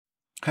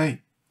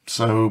Hey,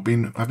 I've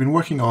been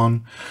working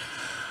on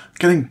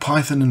getting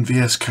Python and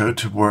VS Code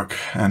to work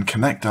and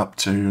connect up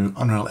to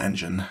Unreal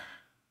Engine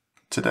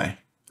today.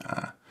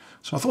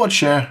 So I thought I'd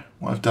share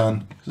what I've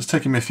done. It's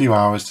taken me a few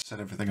hours to set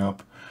everything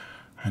up,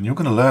 and you're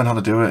going to learn how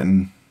to do it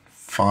in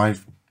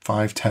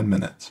 10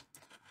 minutes.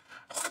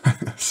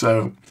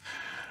 So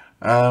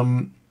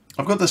I've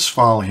got this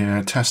file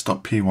here,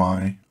 test.py,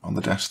 on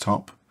the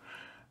desktop,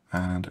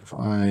 and if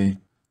I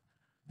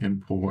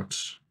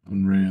import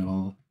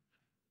Unreal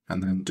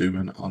and then do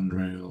an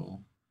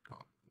Unreal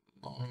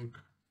log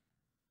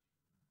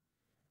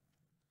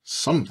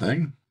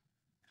something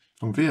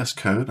from VS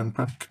Code and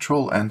press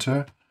Control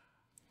Enter,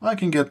 I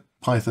can get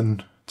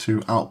Python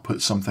to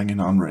output something in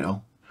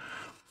Unreal.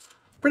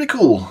 Pretty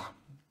cool.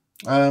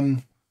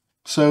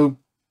 So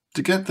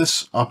to get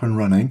this up and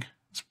running,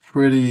 it's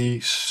pretty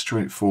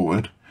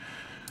straightforward.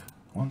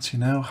 Once you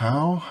know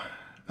how,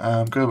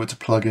 go over to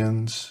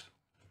Plugins,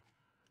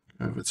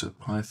 go over to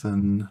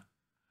Python,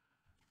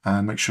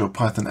 and make sure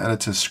Python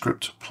Editor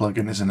Script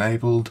plugin is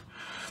enabled.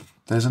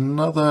 There's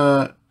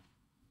another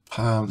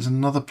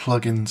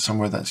plugin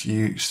somewhere that's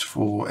used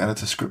for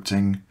editor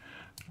scripting.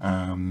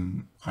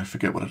 I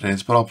forget what it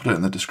is, but I'll put it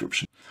in the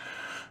description.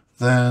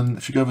 Then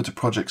if you go over to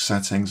project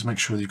settings, make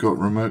sure you've got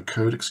remote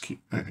code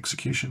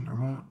execution,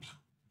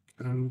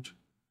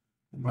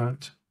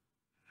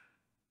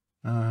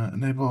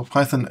 enable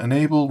Python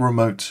enable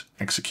remote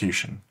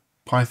execution.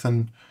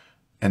 Python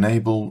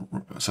enable,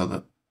 so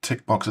the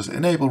tick boxes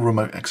enable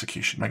remote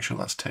execution. Make sure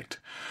that's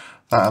ticked.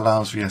 That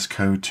allows VS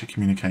Code to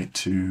communicate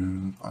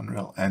to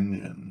Unreal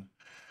Engine.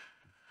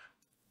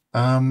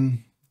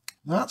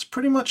 That's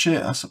pretty much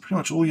it. That's pretty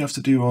much all you have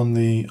to do on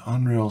the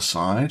Unreal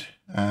side.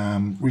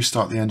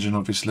 Restart the engine,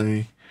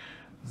 obviously.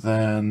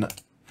 Then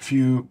if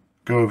you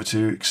go over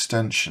to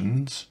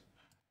extensions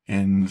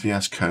in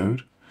VS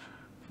Code,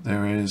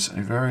 there is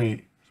a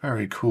very,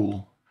 very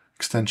cool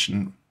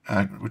extension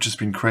which has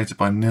been created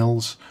by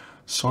Nils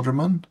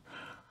Soderman.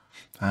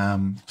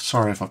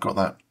 Sorry if I've got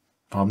that,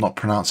 if I'm not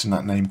pronouncing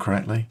that name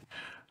correctly.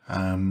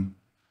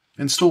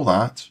 Install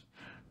that,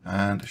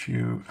 and if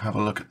you have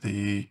a look at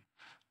the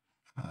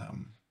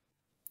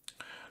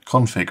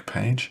config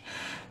page,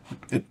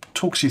 it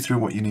talks you through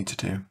what you need to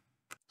do.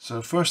 So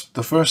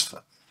the first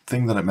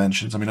thing that it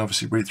mentions, I mean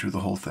obviously read through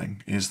the whole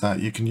thing, is that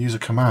you can use a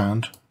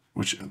command,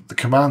 which the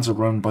commands are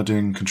run by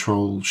doing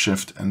Control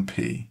Shift and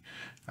P,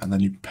 and then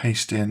you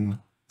paste in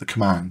the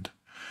command.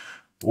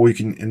 Or you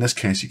can, in this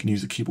case, you can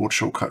use the keyboard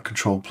shortcut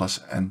Control plus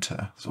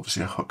Enter. There's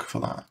obviously a hook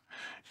for that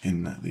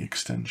in the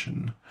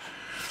extension.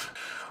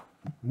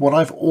 What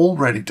I've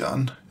already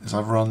done is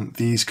I've run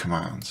these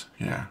commands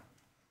here.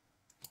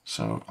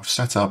 So I've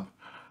set up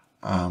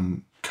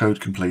code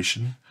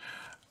completion.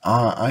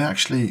 I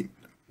actually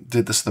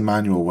did this the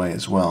manual way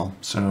as well.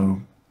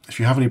 So if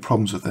you have any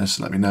problems with this,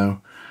 let me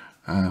know,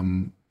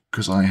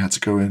 because I had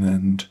to go in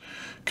and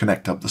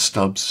connect up the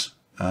stubs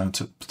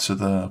to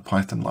the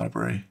Python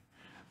library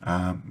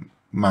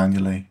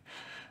manually,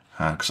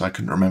 because I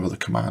couldn't remember the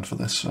command for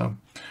this. So,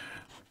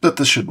 but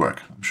this should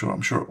work. I'm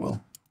sure it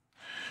will.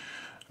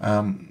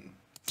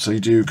 So you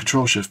do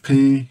Control Shift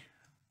P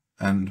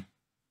and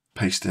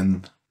paste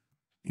in,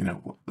 you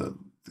know,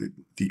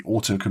 the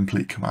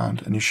autocomplete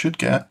command, and you should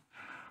get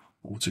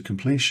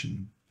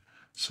autocompletion.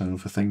 So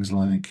for things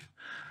like,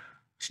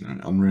 you know,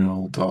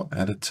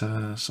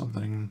 Unreal.editor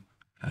something,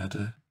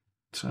 editor,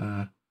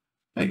 there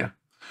you go.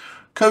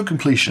 Code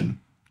completion.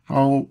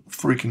 How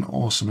freaking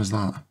awesome is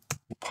that?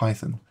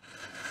 Python.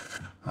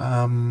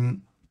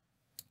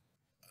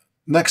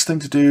 Next thing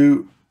to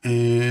do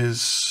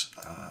is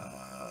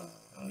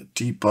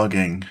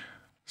debugging.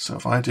 So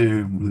if I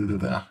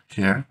do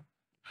here,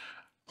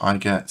 I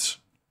get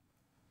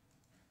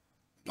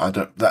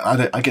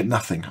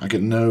nothing. I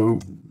get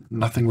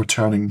nothing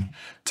returning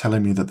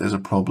telling me that there's a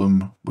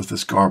problem with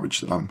this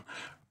garbage that I'm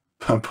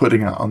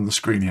putting out on the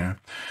screen here.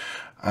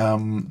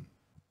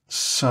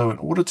 So in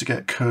order to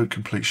get code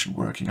completion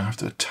working, I have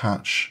to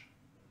attach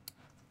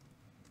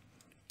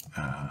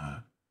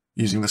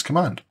using this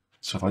command.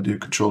 So if I do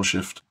Control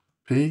Shift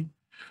P,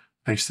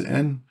 paste it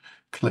in,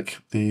 click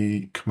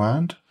the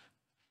command,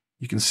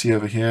 you can see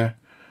over here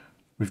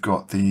we've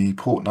got the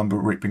port number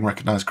being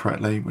recognized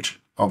correctly, which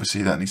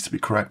obviously that needs to be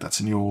correct. That's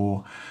in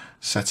your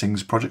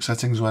settings, project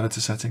settings or editor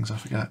settings, I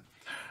forget.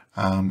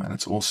 And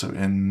it's also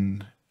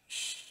in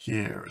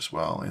here as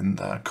well, in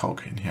the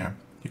cog in here.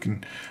 You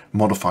can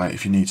modify it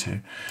if you need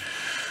to.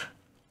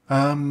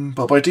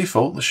 But by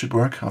default, this should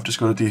work. I've just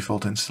got a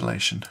default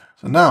installation.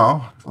 So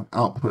now, if I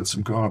output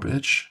some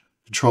garbage,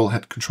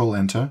 Control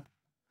Enter.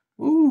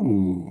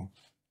 Ooh,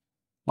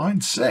 line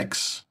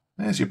 6.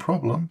 There's your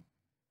problem.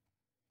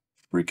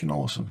 Freaking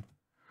awesome.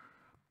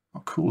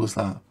 How cool is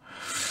that?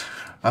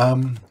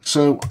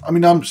 So, I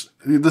mean,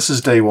 this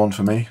is day one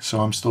for me, so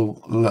I'm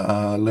still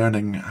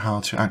learning how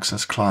to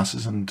access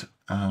classes and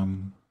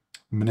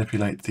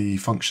manipulate the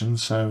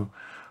functions. So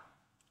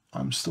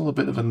I'm still a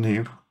bit of a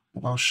noob,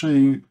 but I'll show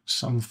you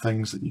some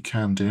things that you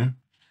can do.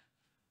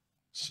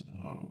 So,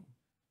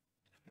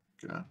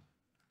 here we go.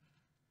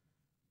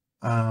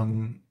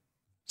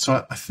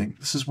 So I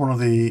think this is one of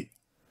the,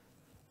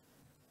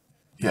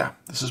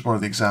 this is one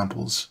of the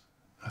examples,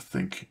 I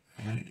think,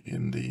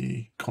 in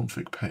the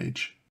config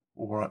page,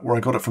 or where I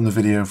got it from the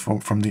video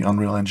from the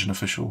Unreal Engine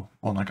official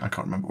one. I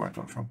can't remember where I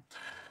got it from.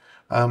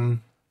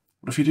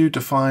 But if you do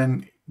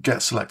define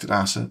get selected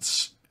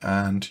assets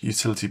and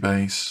utility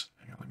base,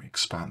 let me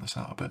expand this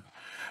out a bit.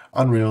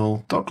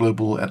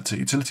 Unreal.global editor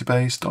utility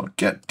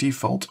base.get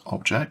default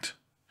object,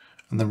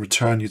 and then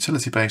return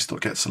utility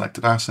base.get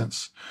selected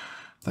assets.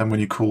 Then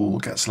when you call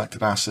get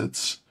selected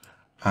assets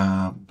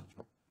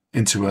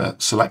into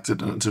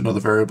another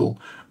variable,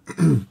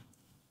 and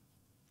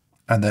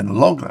then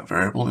log that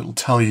variable, it'll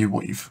tell you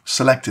what you've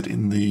selected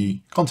in the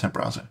content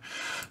browser.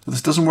 So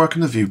this doesn't work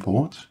in the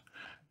viewport.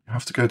 You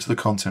have to go to the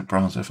content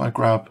browser. If I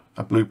grab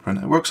a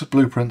blueprint, it works with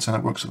blueprints and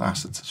it works with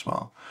assets as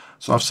well.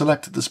 So I've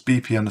selected this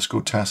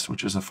BP_test,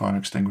 which is a fire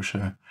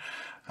extinguisher,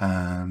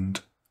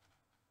 and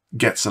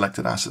get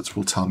selected assets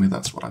will tell me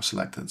that's what I've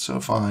selected. So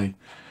if I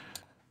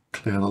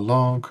clear the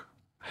log,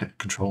 hit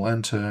Control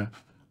Enter,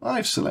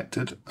 I've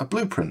selected a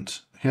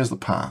blueprint. Here's the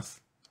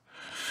path.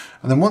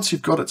 And then once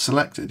you've got it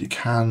selected, you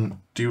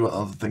can do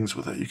other things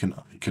with it. You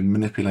can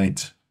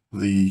manipulate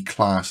the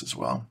class as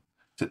well,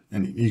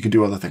 and you can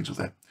do other things with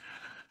it.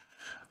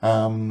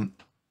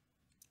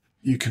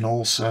 You can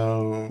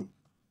also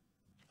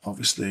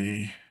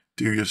obviously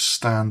do your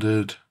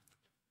standard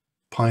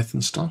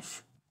Python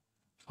stuff.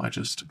 If I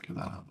just get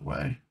that out of the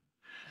way.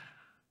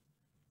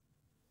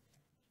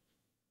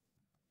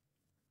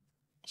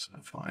 So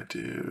if I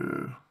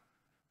do,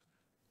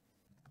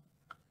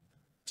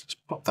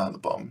 just pop that at the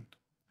bottom,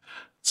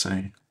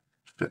 say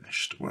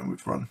finished when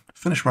we've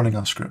finished running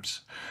our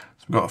scripts.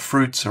 So we've got a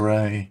fruits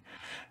array.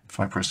 If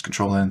I press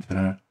Control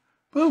Enter,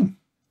 boom,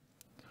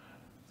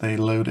 they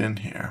load in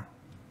here.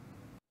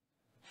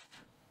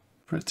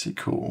 Pretty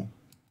cool.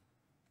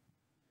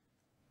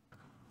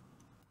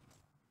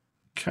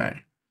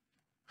 Okay.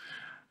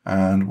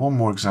 And one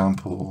more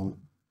example.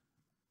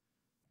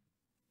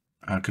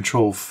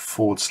 Control /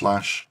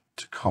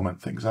 to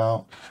comment things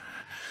out.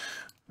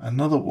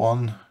 Another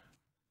one,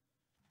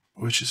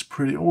 which is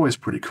always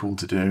pretty cool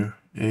to do,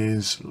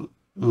 is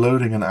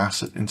loading an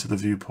asset into the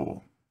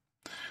viewport.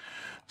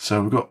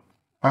 So we've got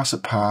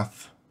asset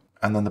path,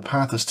 and then the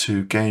path is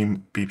to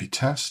game BP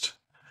test,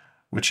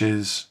 which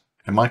is,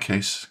 in my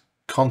case,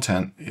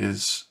 content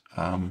is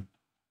the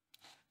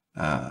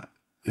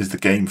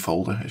game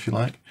folder, if you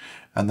like,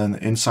 and then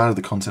inside of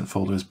the content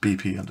folder is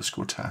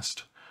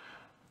BP_test.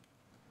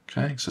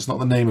 Okay, so it's not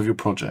the name of your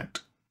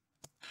project.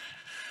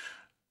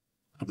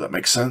 Hope that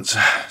makes sense.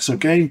 So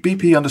game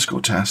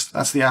BP_test,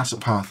 that's the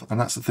asset path, and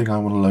that's the thing I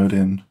want to load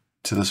in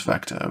to this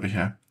vector over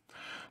here.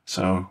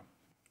 So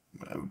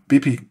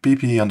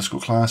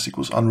BP_class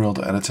equals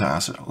unreal.editor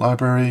asset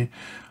library,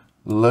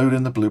 load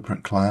in the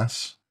blueprint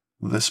class,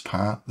 this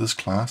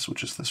class,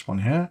 which is this one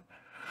here,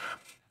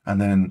 and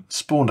then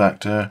spawned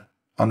actor,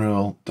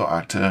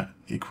 unreal.actor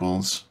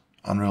equals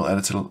unreal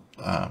editor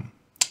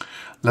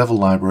level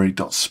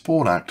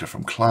library.spawn actor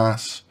from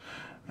class,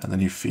 and then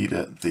you feed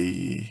it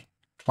the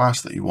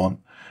class that you want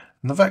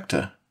and the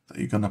vector that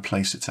you're going to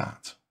place it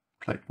at,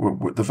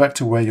 the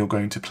vector where you're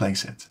going to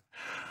place it.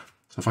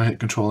 So if I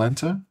hit Control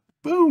Enter,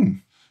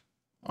 boom!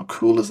 How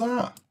cool is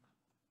that?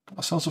 Got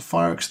ourselves a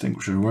fire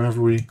extinguisher wherever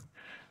we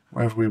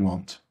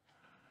want.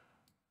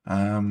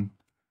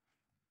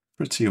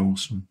 Pretty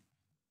awesome.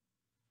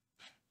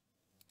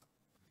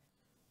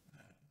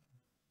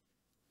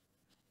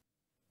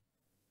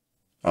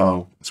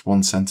 Oh, it's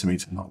 1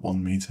 centimeter, not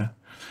 1 meter,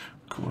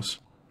 of course.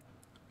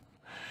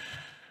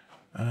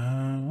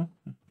 Let's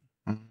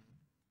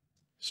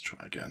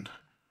try again.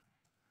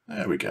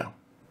 There we go.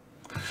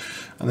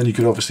 And then you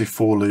could obviously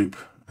for loop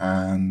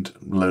and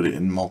load it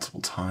in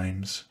multiple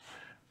times.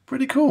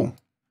 Pretty cool.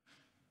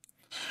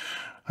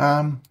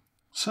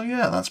 So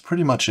yeah, that's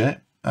pretty much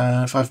it.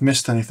 If I've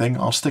missed anything,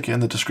 I'll stick it in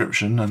the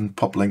description and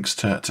pop links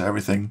to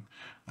everything,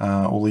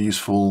 all the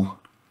useful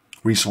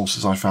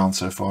resources I found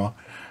so far.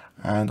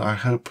 And I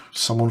hope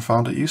someone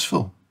found it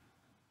useful.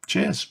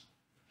 Cheers.